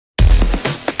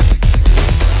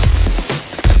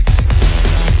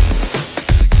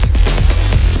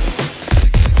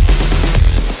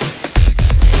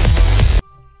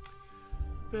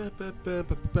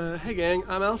Hey gang,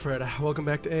 I'm Alfred. Welcome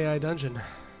back to AI Dungeon.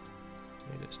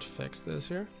 Let me just fix this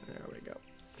here. There we go.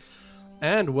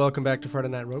 And welcome back to Friday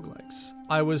Night Roguelikes.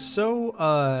 I was so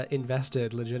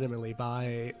invested legitimately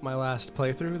by my last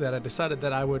playthrough that I decided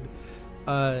that I would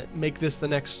make this the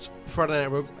next Friday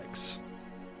Night Roguelikes.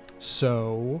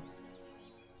 So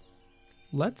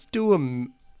let's do a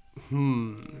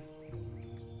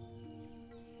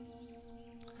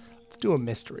let's do a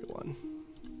mystery one.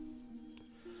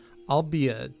 I'll be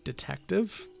a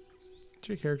detective. What's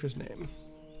your character's name?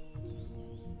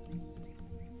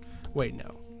 Wait,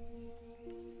 no.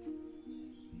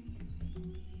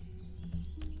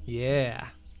 Yeah.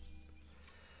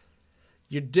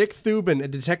 You're Dick Thubin, a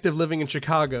detective living in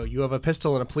Chicago. You have a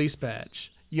pistol and a police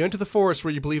badge. You enter the forest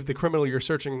where you believe the criminal you're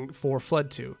searching for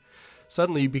fled to.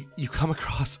 Suddenly, you come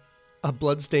across a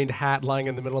blood-stained hat lying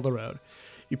in the middle of the road.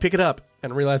 You pick it up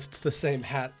and realize it's the same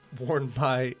hat worn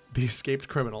by the escaped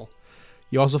criminal.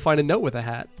 You also find a note with a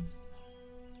hat.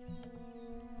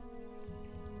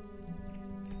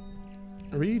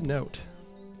 Read note.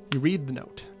 You read the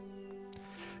note.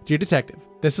 Dear detective,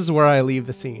 this is where I leave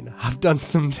the scene. I've done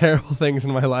some terrible things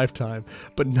in my lifetime,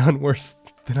 but none worse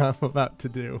than I'm about to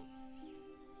do.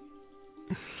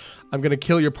 I'm gonna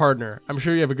kill your partner. I'm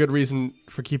sure you have a good reason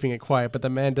for keeping it quiet, but the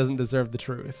man doesn't deserve the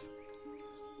truth.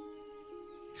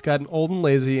 He's gotten old and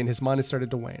lazy, and his mind has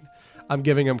started to wane. I'm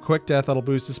giving him quick death that'll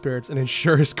boost his spirits and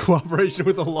ensure his cooperation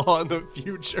with the law in the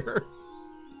future.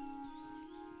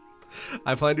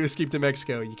 I plan to escape to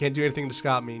Mexico. You can't do anything to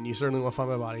stop me, and you certainly won't find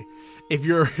my body. If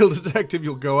you're a real detective,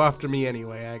 you'll go after me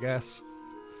anyway, I guess.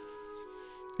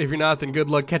 If you're not, then good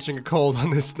luck catching a cold on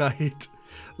this night.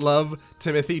 Love,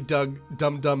 Timothy Dum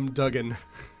Duggan.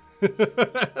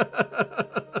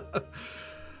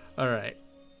 Alright.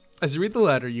 As you read the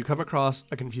letter, you come across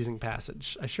a confusing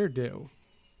passage. I sure do.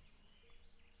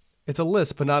 It's a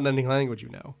list, but not in any language you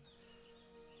know.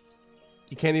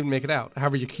 You can't even make it out.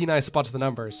 However, your keen eye spots the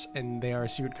numbers, and they are a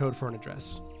secret code for an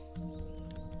address.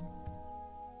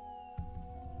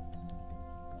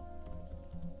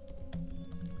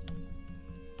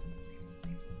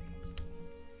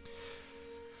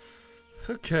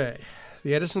 Okay.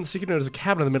 The address on the secret note is a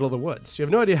cabin in the middle of the woods. You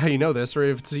have no idea how you know this, or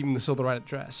if it's even still the right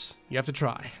address. You have to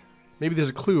try. Maybe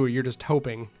there's a clue, or you're just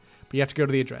hoping, but you have to go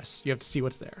to the address. You have to see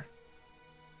what's there.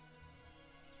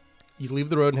 You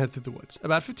leave the road and head through the woods.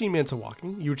 About 15 minutes of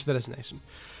walking, you reach the destination.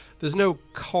 There's no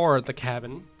car at the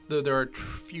cabin, though there are a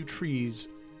few trees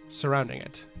surrounding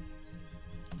it.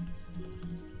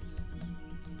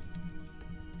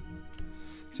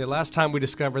 See, last time we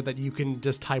discovered that you can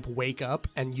just type "wake up"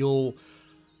 and you'll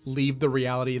leave the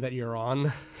reality that you're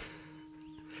on.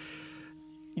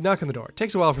 You knock on the door. It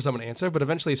takes a while for someone to answer, but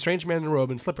eventually a strange man in a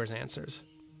robe and slippers answers.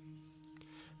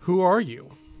 Who are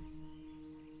you?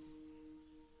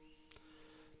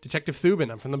 Detective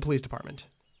Thubin, I'm from the police department.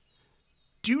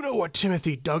 Do you know what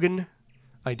Timothy Duggan?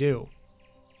 I do.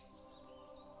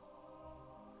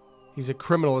 He's a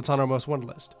criminal that's on our most wanted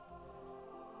list.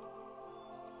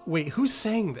 Wait, who's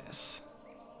saying this?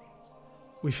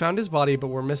 We found his body, but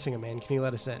we're missing a man. Can you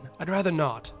let us in? I'd rather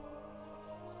not.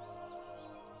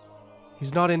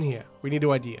 He's not in here. We need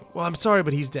to ID him. Well, I'm sorry,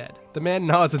 but he's dead. The man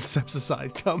nods and steps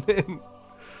aside. Come in.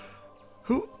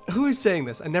 Who is saying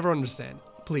this? I never understand.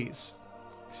 Please.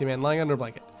 See a man lying under a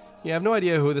blanket. You have no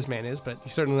idea who this man is, but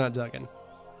he's certainly not Duggan.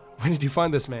 When did you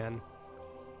find this man?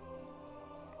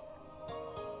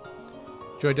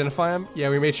 Did you identify him? Yeah,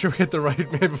 we made sure we hit the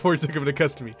right man before we took him into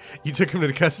custody. You took him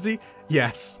into custody?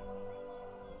 Yes.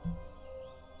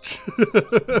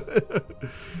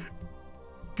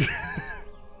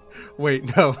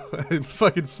 Wait, no. I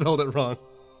fucking spelled it wrong.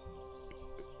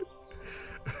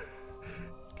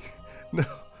 No,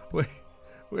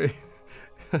 wait.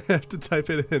 I have to type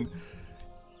it in.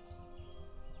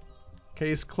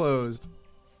 Case closed.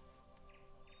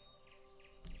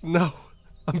 No,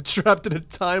 I'm trapped in a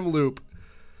time loop.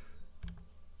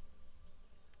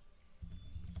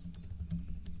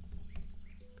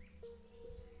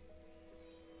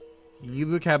 You leave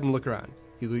the cabin and look around.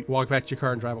 You walk back to your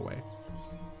car and drive away.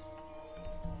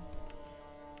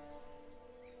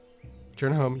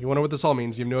 Turn home. You wonder what this all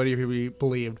means. You have no idea if you'll be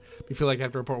believed, but you feel like you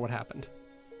have to report what happened.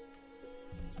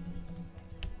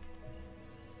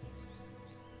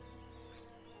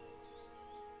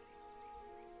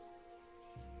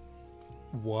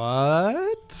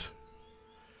 What?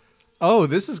 Oh,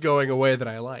 this is going a way that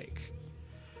I like.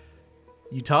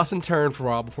 You toss and turn for a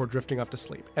while before drifting off to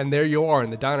sleep. And there you are in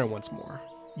the diner once more.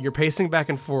 You're pacing back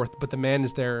and forth, but the man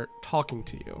is there talking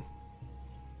to you.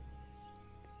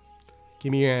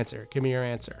 Give me your answer. Give me your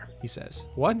answer, he says.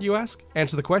 What, you ask?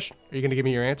 Answer the question. Are you going to give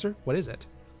me your answer? What is it?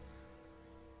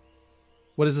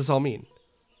 What does this all mean?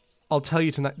 I'll tell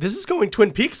you tonight. This is going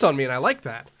Twin Peaks on me, and I like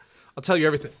that. I'll tell you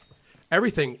everything.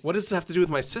 Everything. What does this have to do with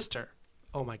my sister?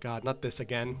 Oh my god, not this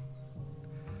again.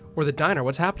 Or the diner.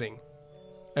 What's happening?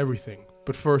 Everything.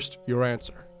 But first, your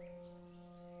answer.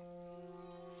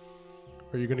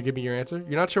 Are you going to give me your answer?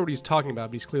 You're not sure what he's talking about,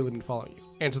 but he's clearly been following you.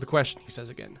 Answer the question, he says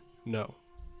again. No.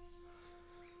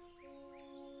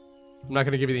 I'm not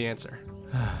going to give you the answer.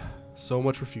 So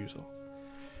much refusal.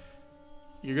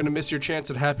 You're going to miss your chance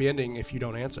at a happy ending if you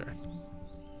don't answer.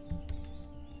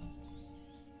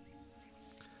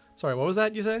 Sorry, what was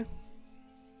that you say?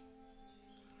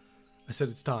 I said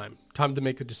it's time. Time to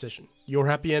make the decision. Your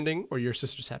happy ending or your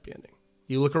sister's happy ending.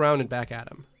 You look around and back at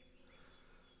him.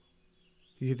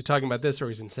 He's either talking about this or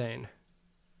he's insane.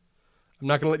 I'm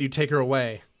not going to let you take her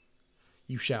away.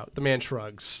 You shout. The man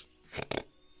shrugs.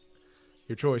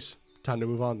 Your choice. Time to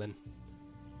move on then.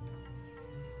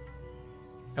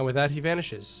 And with that, he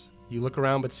vanishes. You look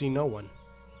around but see no one.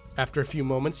 After a few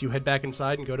moments, you head back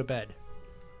inside and go to bed.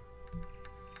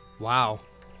 Wow.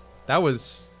 That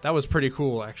was pretty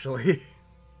cool, actually.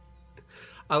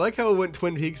 I like how it went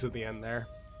Twin Peaks at the end there.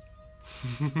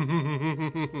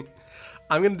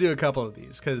 I'm going to do a couple of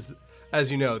these because,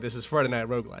 as you know, this is Friday Night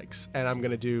Roguelikes, and I'm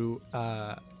going to do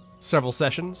several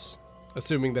sessions,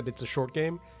 assuming that it's a short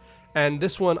game. And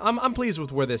this one, I'm pleased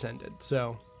with where this ended,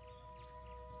 so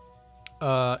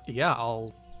yeah,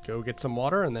 I'll go get some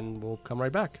water and then we'll come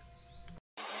right back.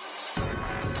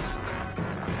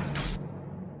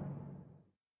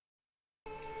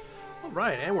 All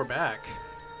right, and we're back.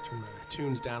 Turn my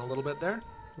tunes down a little bit there.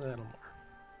 A little more.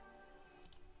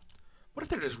 What if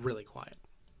they're just really quiet?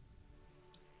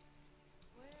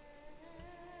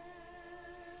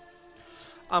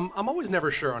 I'm always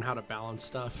never sure on how to balance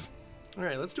stuff. All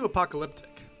right, let's do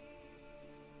apocalyptic.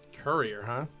 Courier,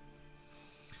 huh?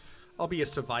 I'll be a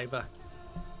survivor.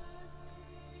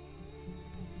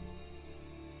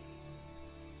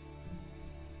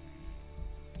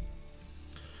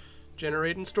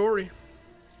 Generating story.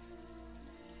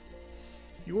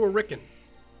 You are Rickon.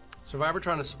 Survivor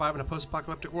trying to survive in a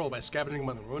post-apocalyptic world by scavenging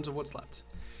among the ruins of what's left.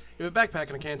 You have a backpack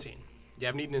and a canteen. You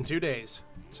haven't eaten in 2 days,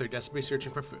 so you're desperately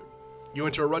searching for food. You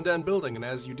enter a rundown building, and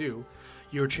as you do,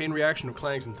 you hear a chain reaction of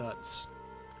clangs and thuds.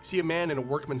 You see a man in a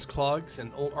workman's clogs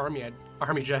and an old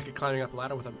army jacket climbing up a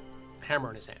ladder with a hammer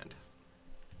in his hand.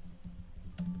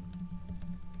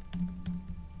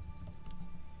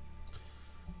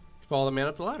 You follow the man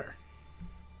up the ladder.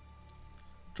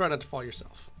 Try not to fall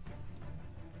yourself.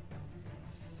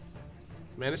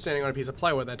 The man is standing on a piece of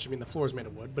plywood. That should mean the floor is made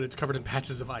of wood, but it's covered in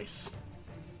patches of ice.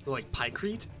 They're like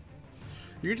pycrete?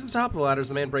 You reach the top of the ladder as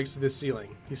the man breaks through the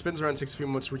ceiling. He spins around 6 feet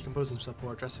moments to recompose himself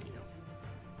before addressing you.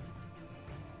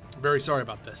 I'm very sorry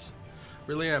about this.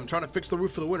 Really am. Trying to fix the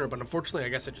roof for the winter, but unfortunately I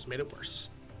guess I just made it worse.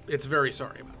 It's very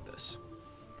sorry about this.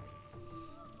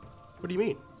 What do you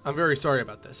mean? I'm very sorry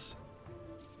about this.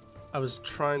 I was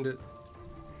trying to...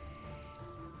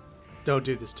 Don't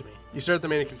do this to me. You stare at the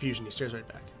man in confusion. He stares right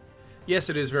back.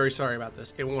 Yes, it is very sorry about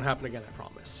this. It won't happen again, I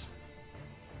promise.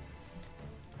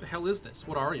 What the hell is this?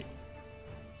 What are you?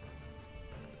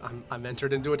 I'm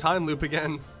entered into a time loop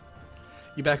again.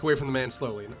 You back away from the man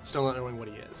slowly, still not knowing what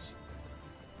he is.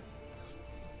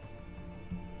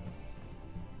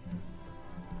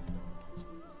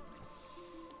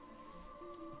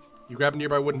 You grab a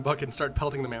nearby wooden bucket and start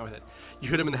pelting the man with it. You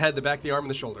hit him in the head, the back, the arm, and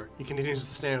the shoulder. He continues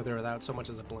to stand there without so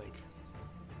much as a blink.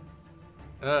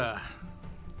 Ugh.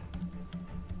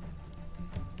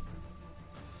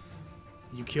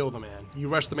 You kill the man. You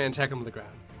rush the man, tackle him to the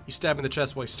ground. You stab him in the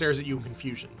chest while he stares at you in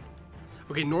confusion.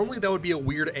 Okay, normally that would be a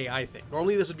weird AI thing.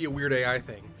 Normally this would be a weird AI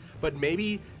thing. But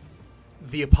maybe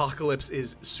the apocalypse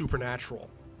is supernatural.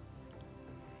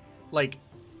 Like,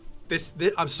 this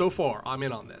I'm so far, I'm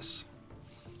in on this.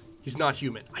 He's not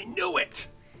human. I knew it!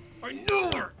 I knew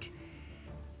it!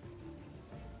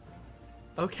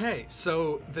 Okay,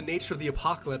 so the nature of the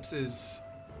apocalypse is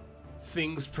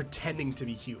things pretending to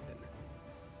be human.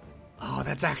 Oh,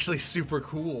 that's actually super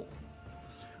cool.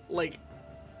 Like,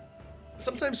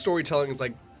 sometimes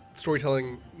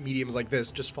storytelling mediums like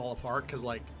this just fall apart because,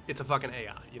 like, it's a fucking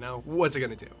AI, you know? What's it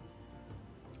gonna do?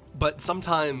 But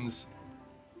sometimes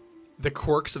the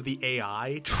quirks of the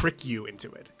AI trick you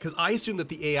into it. Because I assumed that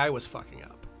the AI was fucking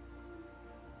up.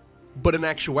 But in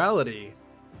actuality,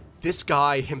 this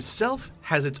guy himself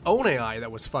has its own AI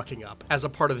that was fucking up as a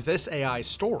part of this AI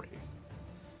story.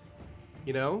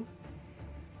 You know?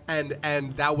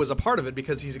 And that was a part of it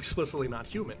because he's explicitly not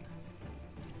human.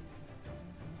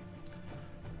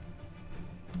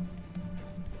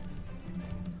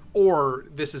 Or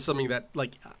this is something that,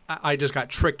 like, I just got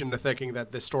tricked into thinking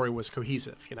that this story was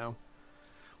cohesive, you know?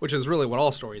 Which is really what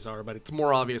all stories are, but it's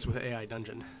more obvious with AI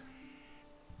Dungeon.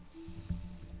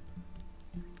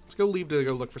 Let's go leave to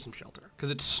go look for some shelter, because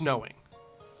it's snowing.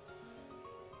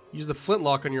 Use the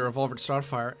flintlock on your revolver to start a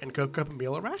fire and cook up a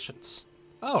meal of rations.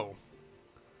 Oh.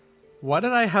 Why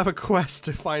did I have a quest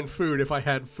to find food if I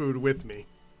had food with me?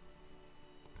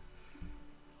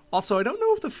 Also, I don't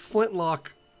know if the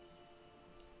flintlock...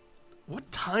 What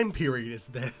time period is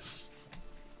this?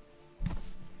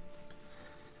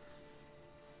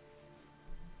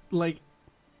 Like,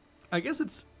 I guess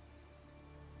it's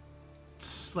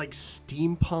like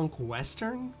steampunk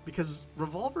western, because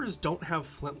revolvers don't have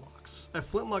flintlocks. A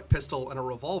flintlock pistol and a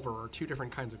revolver are two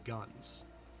different kinds of guns.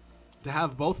 To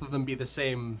have both of them be the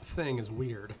same thing is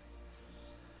weird.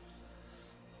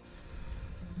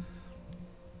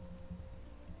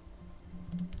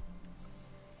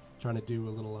 Trying to do a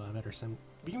little better sim.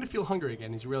 Beginning to feel hungry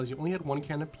again as you realize you only had one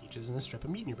can of peaches and a strip of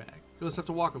meat in your bag. You'll just have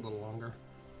to walk a little longer.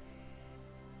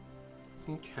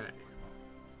 Okay.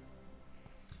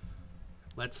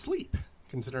 Let's sleep.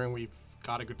 Considering we've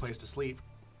got a good place to sleep,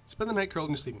 spend the night curled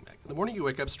in your sleeping bag. In the morning you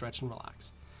wake up, stretch, and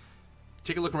relax.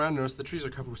 Take a look around and notice the trees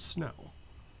are covered with snow.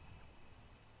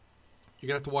 You're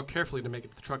gonna have to walk carefully to make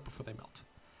it to the truck before they melt.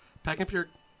 Packing up your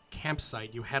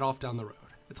campsite, you head off down the road.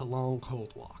 It's a long,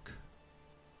 cold walk.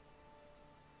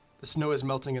 The snow is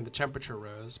melting and the temperature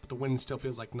rose, but the wind still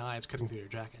feels like knives cutting through your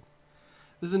jacket.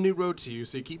 This is a new road to you,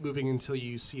 so you keep moving until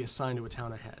you see a sign to a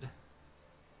town ahead.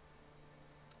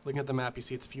 Looking at the map, you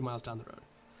see it's a few miles down the road.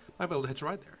 Might be able to hitch a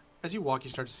ride there. As you walk, you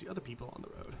start to see other people on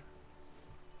the road.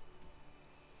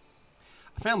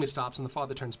 A family stops and the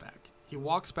father turns back. He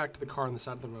walks back to the car on the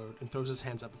side of the road and throws his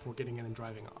hands up before getting in and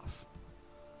driving off.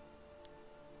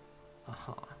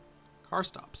 Car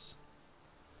stops.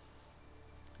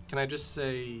 Can I just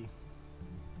say...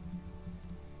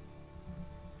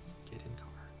 Get in car.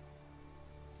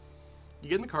 You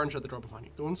get in the car and shut the door behind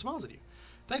you. The woman smiles at you.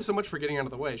 Thanks so much for getting out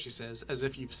of the way, she says, as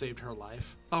if you've saved her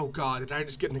life. Oh god, did I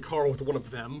just get in a car with one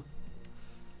of them?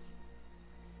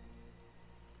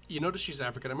 You notice she's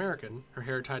African American, her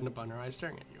hair tied in a bun, her eyes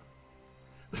staring at you.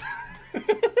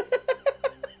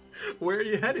 Where are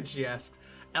you headed, she asks.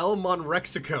 El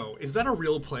Monrexico. Is that a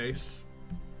real place?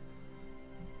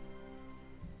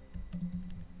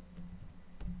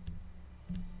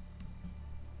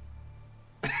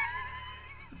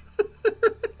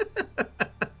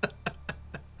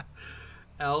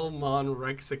 El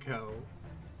Monrexico.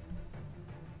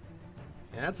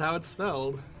 Yeah, that's how it's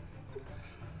spelled.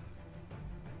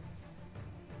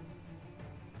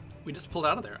 We just pulled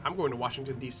out of there. I'm going to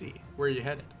Washington, D.C. Where are you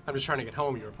headed? I'm just trying to get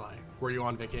home, you reply. Were you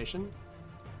on vacation?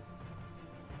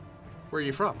 Where are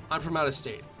you from? I'm from out of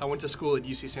state. I went to school at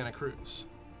UC Santa Cruz.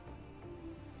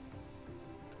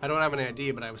 I don't have an ID,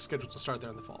 but I was scheduled to start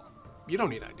there in the fall. You don't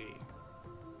need ID.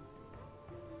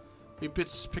 We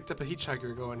picked up a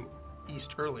hitchhiker going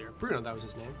east earlier. Bruno, that was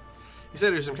his name. He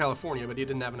said he was from California, but he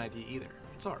didn't have an ID either.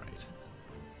 It's alright.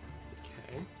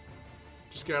 Okay.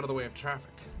 Just get out of the way of traffic.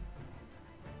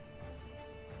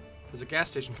 There's a gas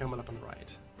station coming up on the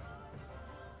right.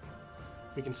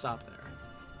 We can stop there.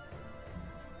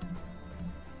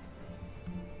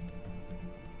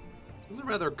 This is a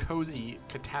rather cozy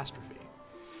catastrophe.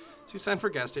 See a sign for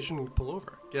a gas station and pull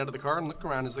over. Get out of the car and look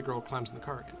around as the girl climbs in the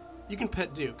car again. You can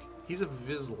pet Duke. He's a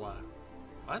Vizsla.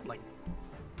 What? Like,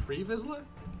 pre-Vizsla?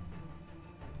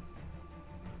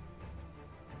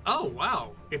 Oh,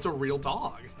 wow. It's a real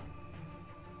dog.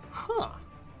 Huh.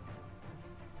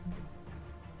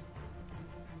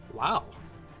 Wow.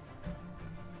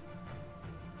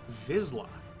 Vizsla.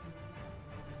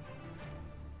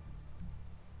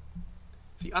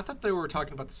 See, I thought they were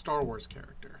talking about the Star Wars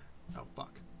character. Oh,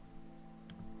 fuck.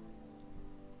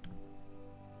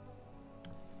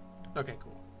 Okay,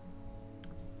 cool.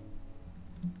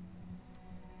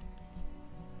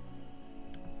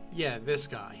 Yeah, this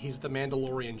guy. He's the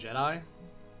Mandalorian Jedi.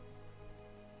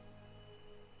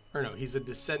 Or no, he's a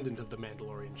descendant of the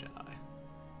Mandalorian Jedi.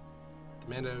 The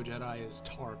Mando Jedi is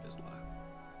Tar Vizsla.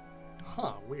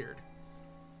 Huh, weird.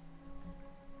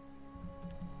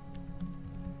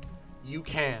 You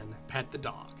can pet the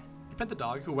dog. You pet the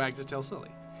dog, who wags his tail slowly.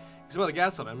 You smell the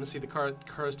gas on him and see the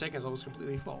car's tank is almost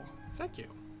completely full. Thank you,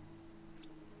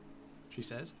 she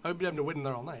says. I hope you haven't waiting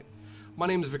there all night. My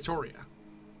name is Victoria.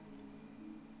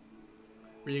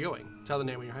 Where are you going? Tell the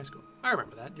name of your high school. I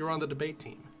remember that. You were on the debate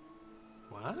team.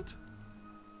 What?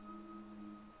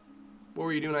 What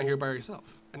were you doing out here by yourself?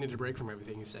 I need a break from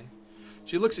everything you say.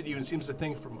 She looks at you and seems to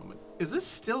think for a moment. Is this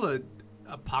still a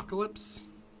apocalypse?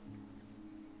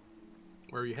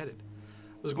 Where are you headed?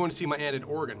 I was going to see my aunt in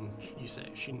Oregon, you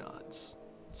say. She nods.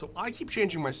 So I keep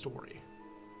changing my story.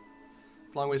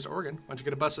 Long ways to Oregon. Why don't you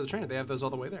get a bus to the train? They have those all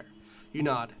the way there. You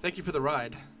nod. Thank you for the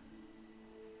ride.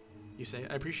 You say,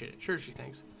 I appreciate it. Sure, she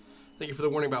thanks. Thank you for the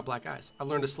warning about black ice. I've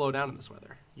learned to slow down in this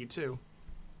weather. You too.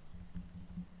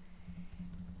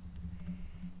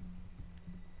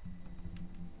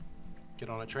 Get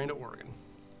on a train to Oregon.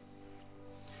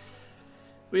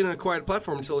 Wait on a quiet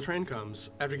platform until the train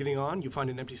comes. After getting on, you find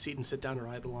an empty seat and sit down to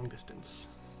ride the long distance.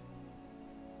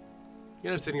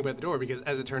 You're not sitting by the door because,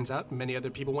 as it turns out, many other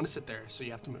people want to sit there, so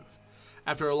you have to move.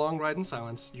 After a long ride in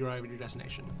silence, you arrive at your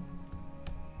destination.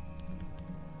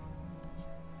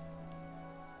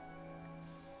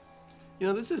 You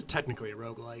know, this is technically a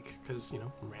roguelike, because, you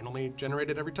know, randomly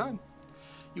generated every time.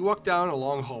 You walk down a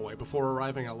long hallway before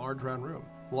arriving at a large round room.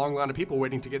 A long line of people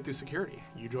waiting to get through security.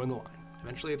 You join the line.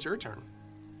 Eventually, it's your turn.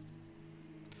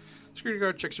 Security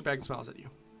guard checks your bag and smiles at you.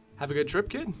 Have a good trip,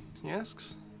 kid? He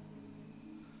asks.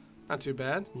 Not too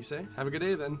bad, you say. Have a good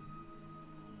day, then.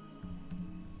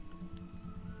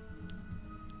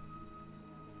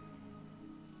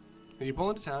 As you pull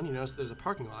into town, you notice there's a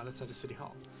parking lot outside of City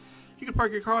Hall. You could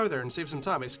park your car there and save some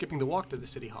time by skipping the walk to the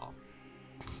City Hall.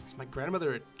 Is my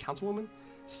grandmother a councilwoman?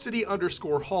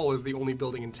 City_Hall is the only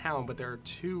building in town, but there are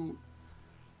 2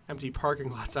 empty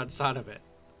parking lots outside of it.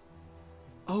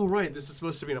 Oh, right, this is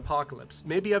supposed to be an apocalypse.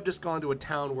 Maybe I've just gone to a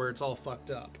town where it's all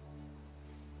fucked up.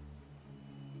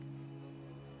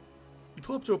 You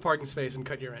pull up to a parking space and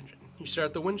cut your engine. You stare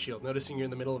at the windshield, noticing you're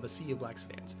in the middle of a sea of black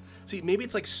sedans. See, maybe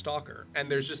it's like Stalker, and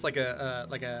there's just like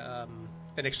an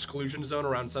exclusion zone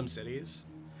around some cities,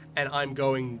 and I'm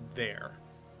going there.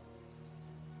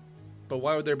 But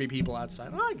why would there be people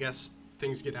outside? Well, I guess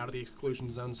things get out of the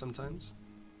exclusion zone sometimes.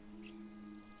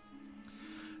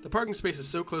 The parking space is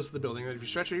so close to the building that if you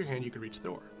stretch out your hand, you could reach the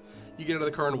door. You get out of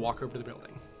the car and walk over to the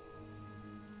building.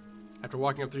 After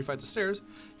walking up 3 flights of stairs,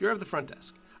 you arrive at the front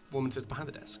desk. A woman sits behind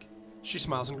the desk. She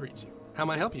smiles and greets you. How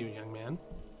may I help you, young man?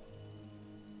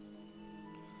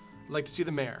 I'd like to see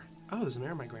the mayor. Oh, there's the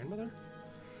mayor, my grandmother?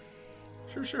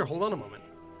 Sure, hold on a moment.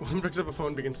 A woman picks up a phone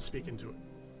and begins to speak into it.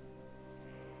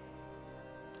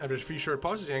 After a few short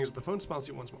pauses, he hangs up the phone and smiles at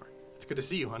you once more. It's good to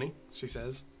see you, honey, she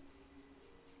says.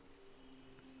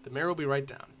 The mayor will be right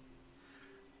down.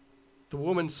 The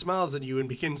woman smiles at you and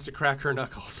begins to crack her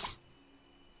knuckles.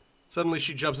 Suddenly,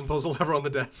 she jumps and pulls a lever on the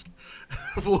desk.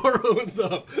 The floor opens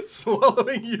up,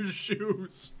 swallowing your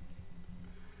shoes.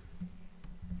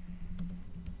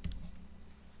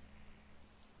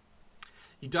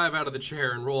 You dive out of the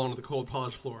chair and roll onto the cold,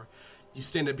 polished floor. You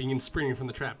stand up, begin springing from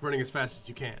the trap, running as fast as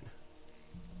you can.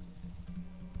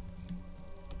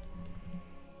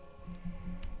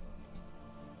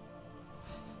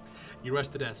 You rush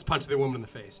the desk, punch the woman in the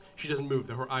face. She doesn't move,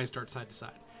 though her eyes dart side to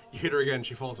side. You hit her again, and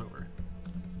she falls over.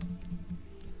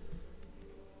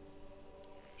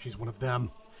 She's one of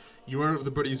them. You run over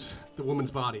the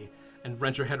woman's body and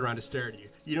wrench her head around to stare at you.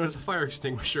 You notice a fire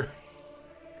extinguisher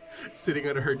sitting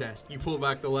under her desk. You pull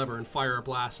back the lever and fire a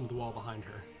blast into the wall behind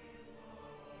her.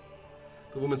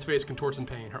 The woman's face contorts in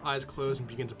pain. Her eyes close and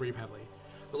begin to breathe heavily.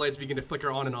 The lights begin to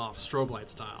flicker on and off, strobe light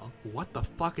style. What the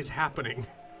fuck is happening?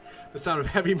 The sound of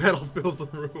heavy metal fills the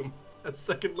room. A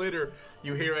second later,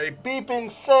 you hear a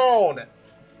beeping sound.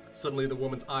 Suddenly, the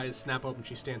woman's eyes snap open.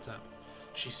 She stands up.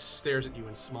 She stares at you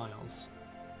and smiles.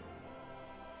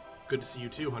 Good to see you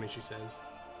too, honey, she says.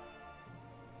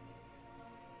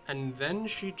 And then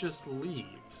she just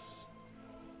leaves.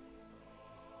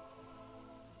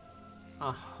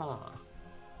 Uh-huh.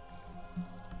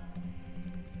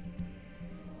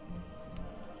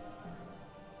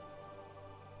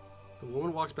 The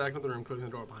woman walks back into the room, closing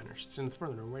the door behind her. She's in the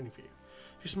front of the room waiting for you.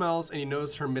 She smells, and you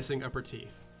notice her missing upper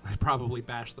teeth. I probably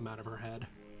bashed them out of her head.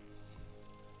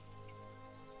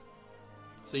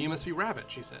 So you must be Rabbit,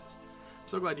 she says. I'm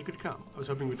so glad you could come. I was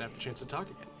hoping we'd have the chance to talk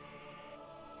again.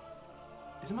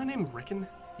 Isn't my name Rickon?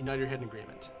 You nod your head in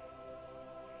agreement.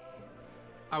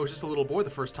 I was just a little boy the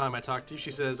first time I talked to you,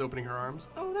 she says, opening her arms.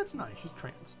 Oh, that's nice. She's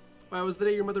trans. Well, it was the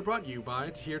day your mother brought you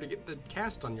by here to get the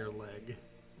cast on your leg.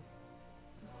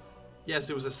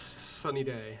 Yes, it was a sunny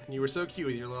day, and you were so cute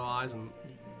with your little eyes and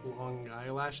long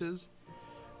eyelashes.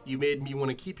 You made me want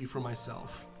to keep you for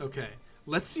myself. Okay,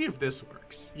 let's see if this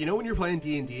works. You know when you're playing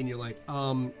D&D and you're like,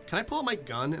 can I pull out my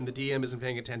gun? And the DM isn't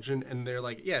paying attention, and they're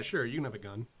like, yeah, sure, you can have a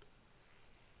gun.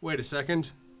 Wait a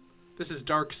second. This is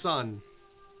Dark Sun.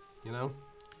 You know?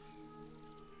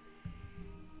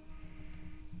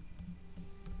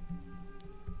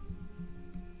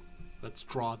 Let's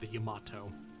draw the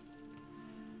Yamato.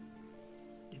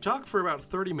 You talk for about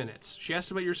 30 minutes. She asks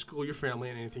about your school, your family,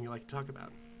 and anything you like to talk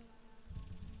about.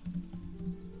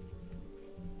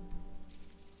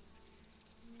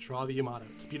 Draw the Yamato.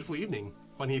 It's a beautiful evening.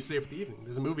 Why don't you stay for the evening?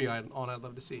 There's a movie on I'd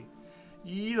love to see.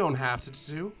 You don't have to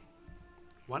do.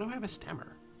 Why do I have a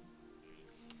stammer?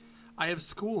 I have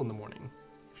school in the morning.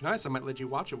 If you're nice, I might let you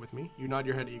watch it with me. You nod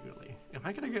your head eagerly. Am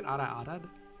I gonna get arad?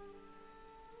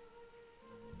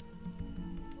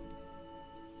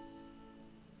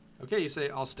 Okay, you say,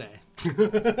 I'll stay.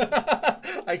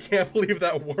 I can't believe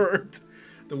that worked.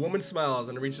 The woman smiles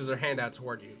and reaches her hand out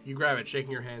toward you. You grab it,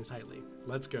 shaking your hand tightly.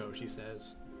 Let's go, she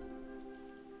says.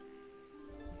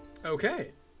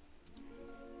 Okay.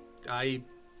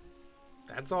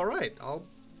 That's alright.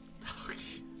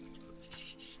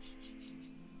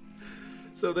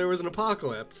 So there was an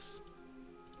apocalypse.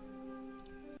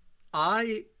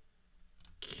 I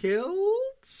killed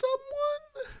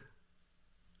someone?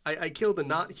 I killed a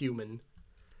not human.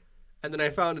 And then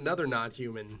I found another not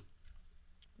human.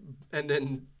 And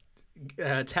then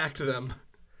attacked them.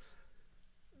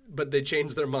 But they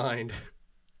changed their mind.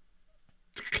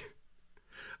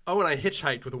 Oh, and I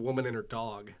hitchhiked with a woman and her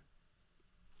dog.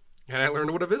 And I learned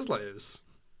what a Vizsla is.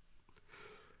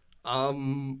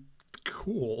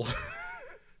 Cool.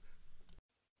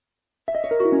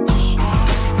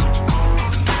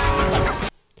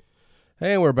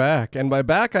 Hey, we're back. And by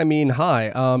back, I mean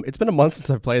hi. It's been a month since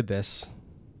I've played this.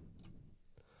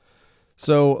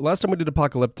 So, last time we did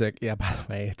Apocalyptic... Yeah, by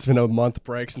the way, it's been a month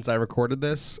break since I recorded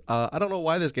this. I don't know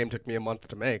why this game took me a month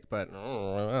to make, but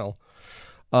oh well.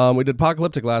 We did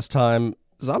Apocalyptic last time.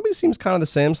 Zombie seems kind of the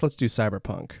same, so let's do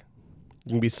Cyberpunk. You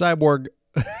can be Cyborg,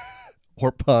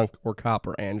 or Punk, or Cop,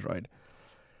 or Android.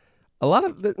 A lot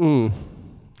of the...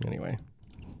 Anyway.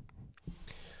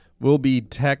 We'll be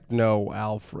Techno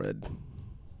Alfred.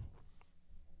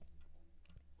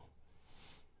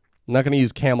 I'm not going to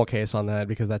use camel case on that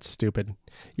because that's stupid.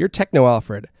 You're Techno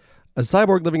Alfred, a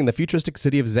cyborg living in the futuristic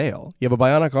city of Zale. You have a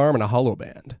bionic arm and a hollow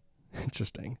band.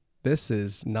 Interesting. This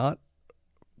is not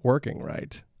working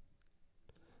right.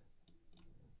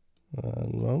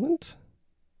 One moment.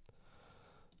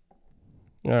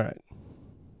 All right.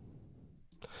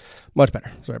 Much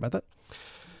better. Sorry about that.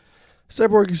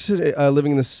 Cyborg city,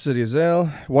 living in the city of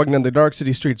Zale. Walking down the dark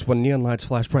city streets when neon lights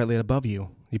flash brightly above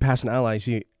you. You pass an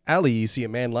alley, you see a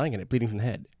man lying in it, bleeding from the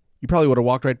head. You probably would have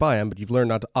walked right by him, but you've learned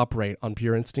not to operate on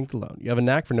pure instinct alone. You have a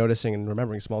knack for noticing and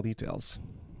remembering small details.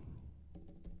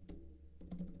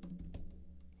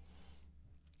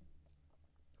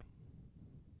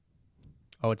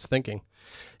 Oh, it's thinking.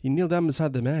 You kneel down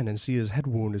beside the man and see his head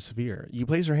wound is severe. You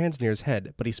place your hands near his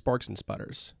head, but he sparks and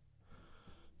sputters.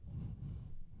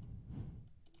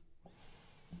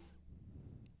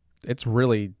 It's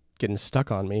really getting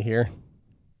stuck on me here.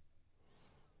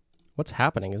 What's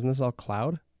happening? Isn't this all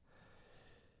cloud?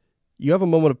 You have a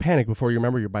moment of panic before you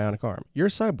remember your bionic arm. You're a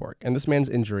cyborg, and this man's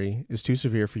injury is too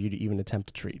severe for you to even attempt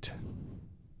to treat.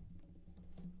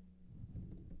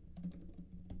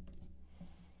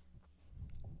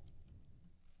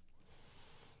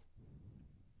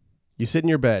 You sit in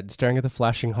your bed, staring at the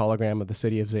flashing hologram of the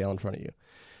city of Zale in front of you.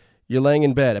 You're laying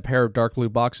in bed, a pair of dark blue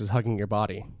boxes hugging your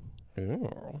body.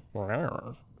 Ooh.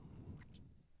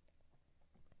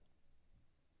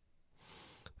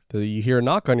 You hear a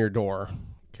knock on your door.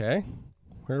 Okay.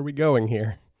 Where are we going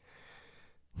here?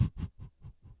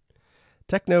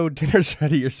 Techno, dinner's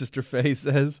ready, your sister Faye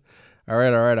says. All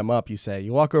right, I'm up, you say.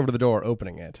 You walk over to the door,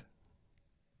 opening it.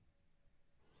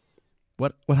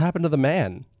 What happened to the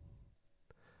man?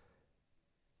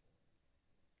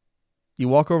 You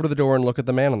walk over to the door and look at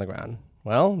the man on the ground.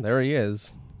 Well, there he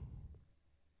is.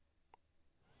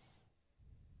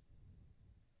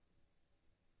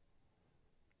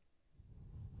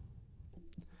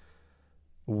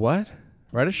 What?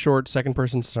 Write a short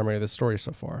second-person summary of the story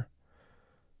so far.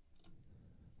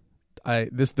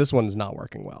 This one's not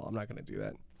working well. I'm not going to do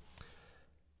that.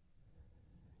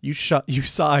 You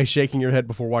sigh, shaking your head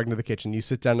before walking to the kitchen. You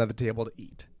sit down at the table to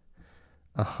eat.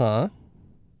 Uh-huh.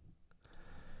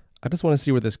 I just want to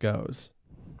see where this goes.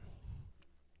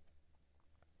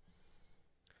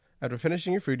 After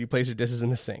finishing your food, you place your dishes in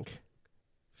the sink.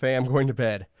 Faye, I'm going to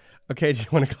bed. Okay, do you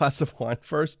want a glass of wine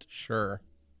first? Sure.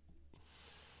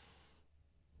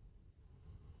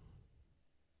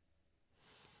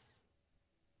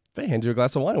 Faye hands you a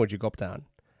glass of wine. Would you gulp down?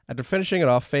 After finishing it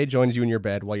off, Faye joins you in your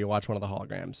bed while you watch one of the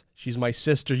holograms. She's my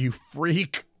sister, you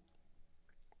freak.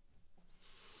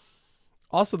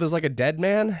 Also, there's like a dead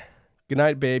man. Good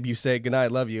night, babe. You say, good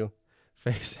night, love you.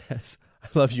 Faye says, I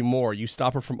love you more. You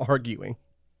stop her from arguing.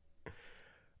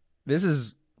 This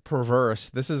is perverse.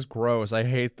 This is gross. I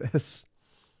hate this.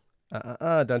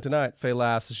 Done tonight. Faye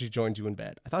laughs as she joins you in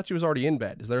bed. I thought she was already in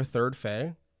bed. Is there a third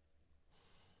Faye?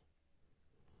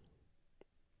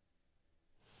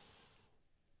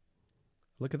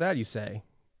 Look at that, you say.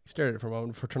 He stared at it for a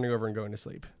moment before turning over and going to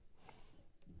sleep.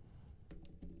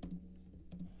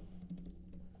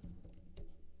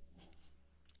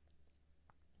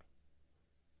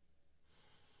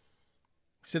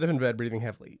 Sit up in bed, breathing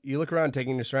heavily. You look around,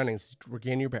 taking your surroundings to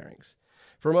regain your bearings.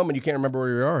 For a moment, you can't remember where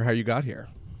you are or how you got here.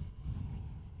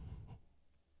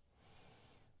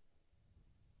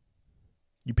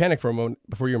 You panic for a moment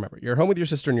before you remember. You're home with your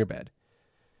sister in your bed.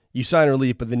 You sigh in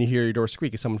relief, but then you hear your door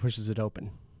squeak as someone pushes it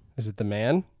open. Is it the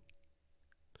man?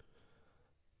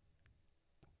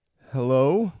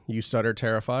 Hello? You stutter,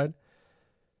 terrified.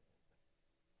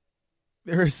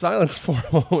 There is silence for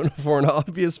a moment before an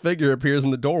obvious figure appears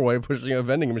in the doorway pushing a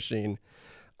vending machine.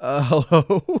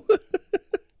 Hello?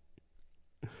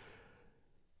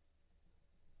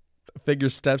 The figure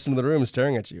steps into the room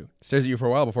staring at you. It stares at you for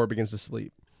a while before it begins to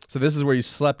sleep. So this is where you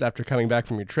slept after coming back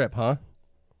from your trip, huh?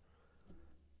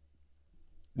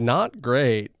 Not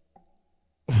great.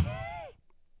 Who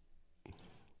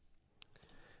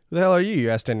the hell are you?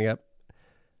 You ask, standing up.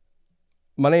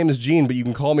 My name is Gene, but you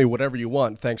can call me whatever you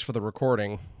want. Thanks for the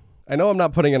recording. I know I'm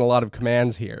not putting in a lot of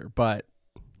commands here, but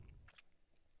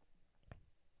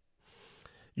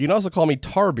you can also call me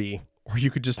Tarby, or you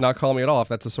could just not call me at all if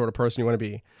that's the sort of person you want to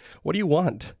be. What do you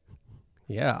want?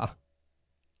 Yeah.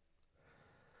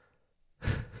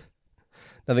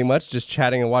 Nothing much, just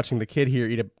chatting and watching the kid here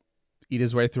eat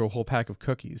his way through a whole pack of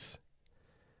cookies.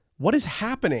 What is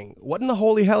happening? What in the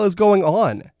holy hell is going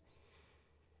on?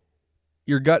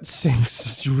 Your gut sinks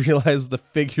as you realize the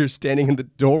figure standing in the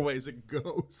doorway is a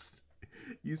ghost.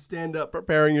 You stand up,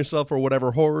 preparing yourself for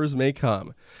whatever horrors may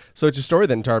come. So it's your story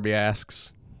then, Tarby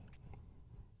asks.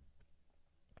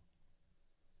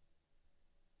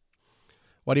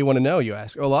 Why do you want to know, you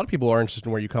ask? Oh, a lot of people are interested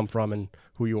in where you come from and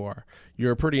who you are.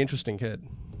 You're a pretty interesting kid.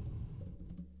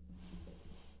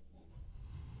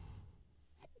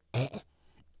 What's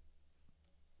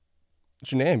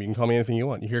your name? You can call me anything you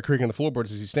want. You hear creaking on the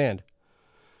floorboards as you stand.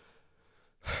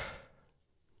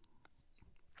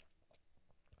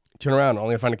 Turn around,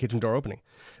 only to find a kitchen door opening.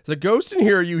 There's a ghost in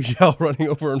here, you yell, running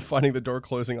over and finding the door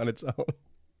closing on its own.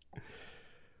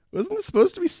 Wasn't this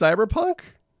supposed to be cyberpunk?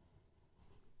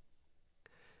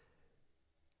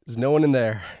 There's no one in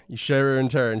there. You shiver in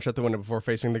terror and shut the window before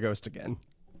facing the ghost again.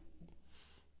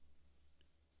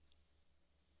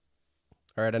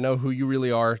 Alright, I know who you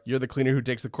really are. You're the cleaner who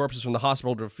takes the corpses from the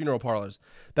hospital to funeral parlors.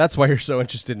 That's why you're so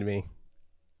interested in me.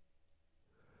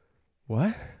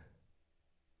 What?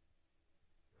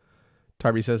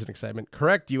 Tarby says in excitement.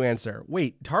 Correct, you answer.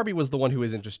 Wait, Tarby was the one who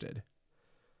was interested.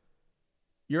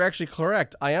 You're actually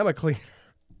correct. I am a cleaner.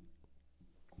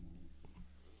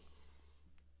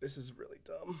 This is really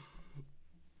dumb.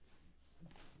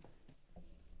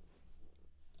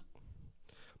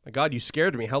 My God, you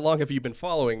scared me. How long have you been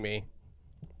following me?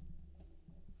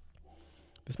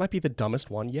 This might be the dumbest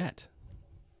one yet.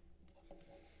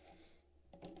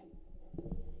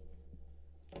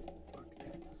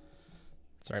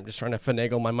 Sorry, I'm just trying to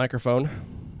finagle my microphone.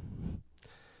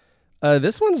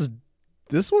 This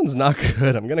one's not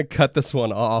good. I'm gonna cut this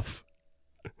one off.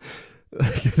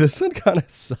 This one kind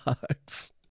of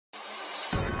sucks.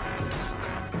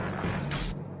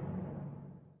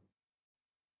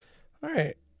 All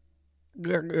right.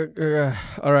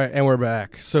 All right, and we're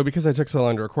back. So because I took so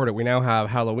long to record it, we now have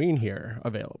Halloween here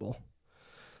available.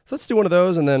 So let's do one of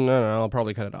those, and then I don't know, I'll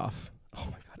probably cut it off. Oh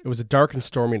my God, it was a dark and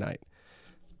stormy night.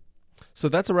 So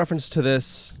that's a reference to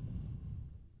this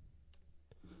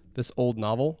old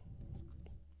novel,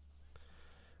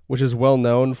 which is well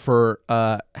known for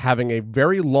having a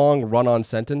very long run-on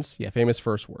sentence. Yeah, famous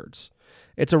first words.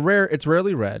 It's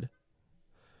rarely read,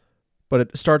 but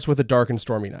it starts with a dark and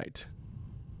stormy night.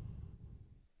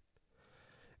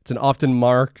 It's an often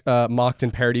mocked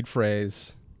and parodied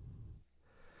phrase.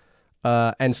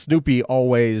 And Snoopy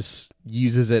always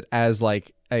uses it as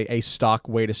like a stock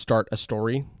way to start a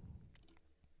story.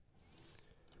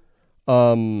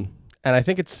 And I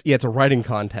think it's a writing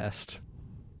contest,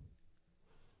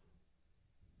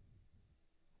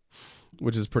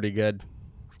 which is pretty good.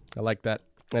 I like that.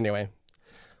 Anyway,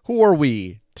 who are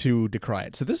we to decry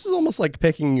it? So this is almost like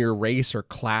picking your race or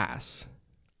class.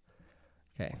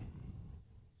 Okay.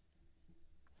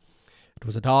 It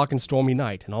was a dark and stormy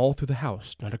night, and all through the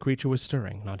house not a creature was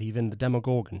stirring, not even the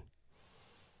Demogorgon.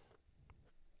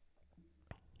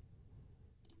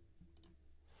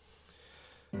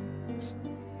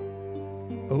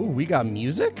 Oh, we got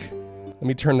music? Let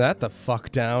me turn that the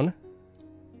fuck down.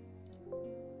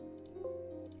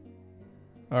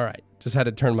 Alright, just had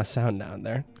to turn my sound down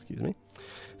there. Excuse me.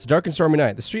 It's a dark and stormy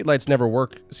night. The streetlights never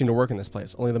seem to work in this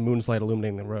place, only the moon's light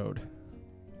illuminating the road.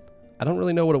 I don't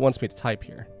really know what it wants me to type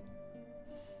here.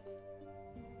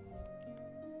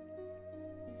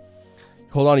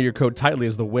 Hold on to your coat tightly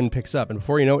as the wind picks up, and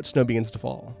before you know it, snow begins to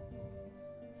fall.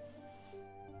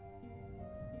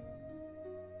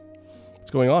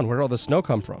 What's going on? Where did all the snow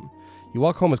come from? You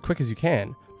walk home as quick as you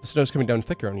can. The snow's coming down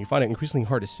thicker, and you find it increasingly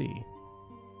hard to see.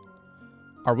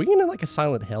 Are we in like a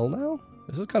Silent Hill now?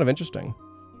 This is kind of interesting.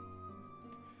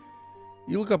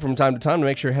 You look up from time to time to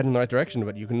make sure you're heading in the right direction,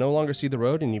 but you can no longer see the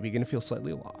road, and you begin to feel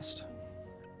slightly lost.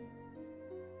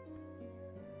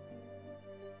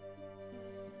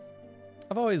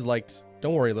 I've always liked,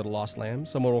 don't worry, little lost lamb,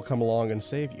 someone will come along and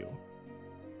save you.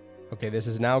 Okay, this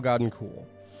has now gotten cool.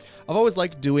 I've always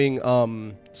liked doing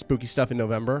spooky stuff in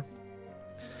November.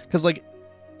 Because, like,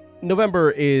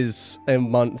 November is a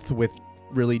month with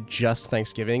really just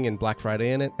Thanksgiving and Black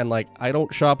Friday in it. And, like, I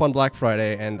don't shop on Black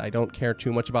Friday, and I don't care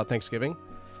too much about Thanksgiving.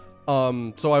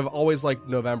 So I've always liked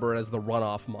November as the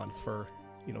runoff month for,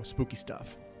 you know, spooky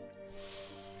stuff.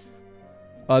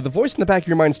 The voice in the back of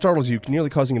your mind startles you, nearly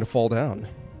causing you to fall down.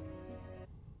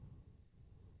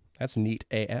 That's neat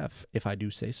AF, if I do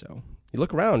say so. You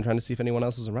look around, trying to see if anyone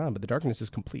else is around, but the darkness is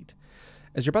complete.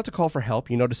 As you're about to call for help,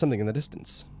 you notice something in the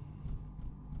distance.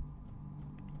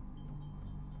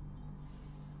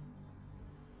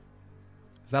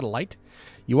 Is that a light?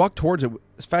 You walk towards it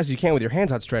as fast as you can with your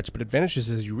hands outstretched, but it vanishes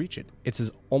as you reach it. It's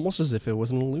almost as if it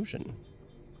was an illusion.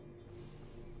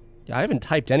 Yeah, I haven't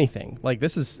typed anything. Like,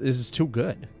 this is too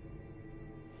good.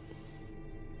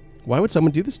 Why would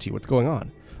someone do this to you? What's going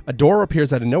on? A door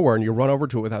appears out of nowhere and you run over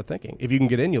to it without thinking. If you can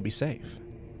get in, you'll be safe.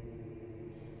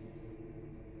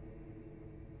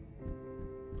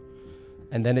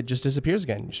 And then it just disappears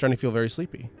again. You're starting to feel very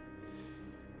sleepy.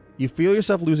 You feel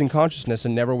yourself losing consciousness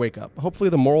and never wake up.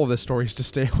 Hopefully the moral of this story is to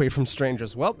stay away from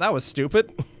strangers. Well, that was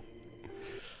stupid.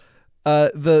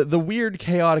 The weird,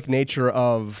 chaotic nature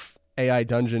of AI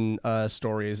dungeon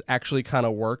stories actually kind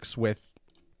of works with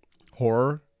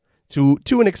horror to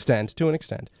an extent.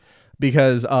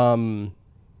 Because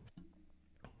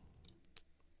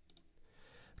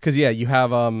yeah, you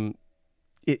have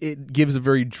it gives a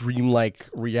very dreamlike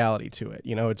reality to it.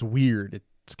 You know, it's weird,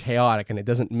 it's chaotic, and it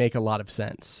doesn't make a lot of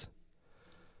sense.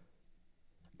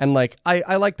 And like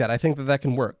I like that. I think that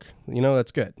can work. You know,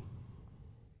 that's good.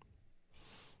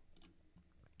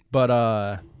 But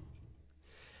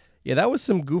yeah, that was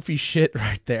some goofy shit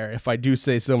right there, if I do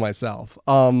say so myself.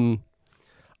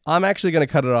 I'm actually going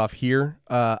to cut it off here.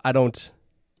 I don't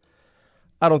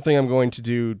think I'm going to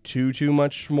do too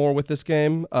much more with this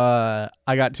game. I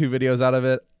got 2 videos out of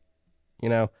it. You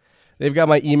know, they've got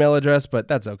my email address, but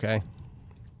that's okay.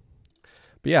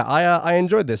 But yeah, I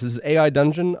enjoyed this. This is AI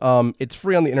Dungeon. It's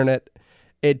free on the internet.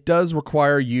 It does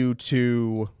require you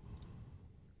to...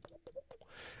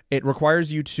 It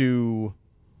requires you to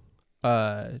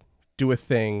do a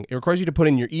thing. It requires you to put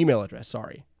in your email address,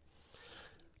 sorry.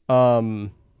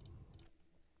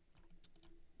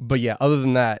 But yeah, other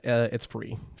than that, it's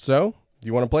free. So, if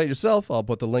you want to play it yourself, I'll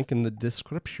put the link in the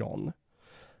description.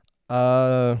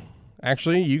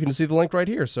 Actually, you can see the link right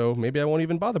here, so maybe I won't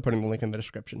even bother putting the link in the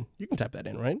description. You can type that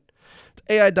in, right? It's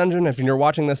AI Dungeon. If you're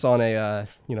watching this on a,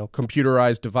 you know,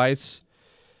 computerized device,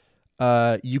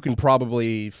 you can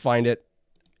probably find it.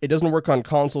 It doesn't work on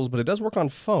consoles, but it does work on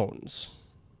phones.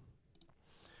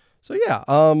 So yeah,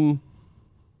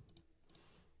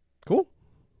 cool.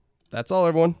 That's all,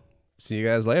 everyone. See you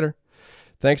guys later.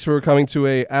 Thanks for coming to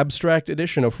a abstract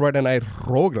edition of Friday Night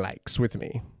Roguelikes with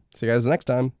me. See you guys next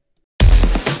time.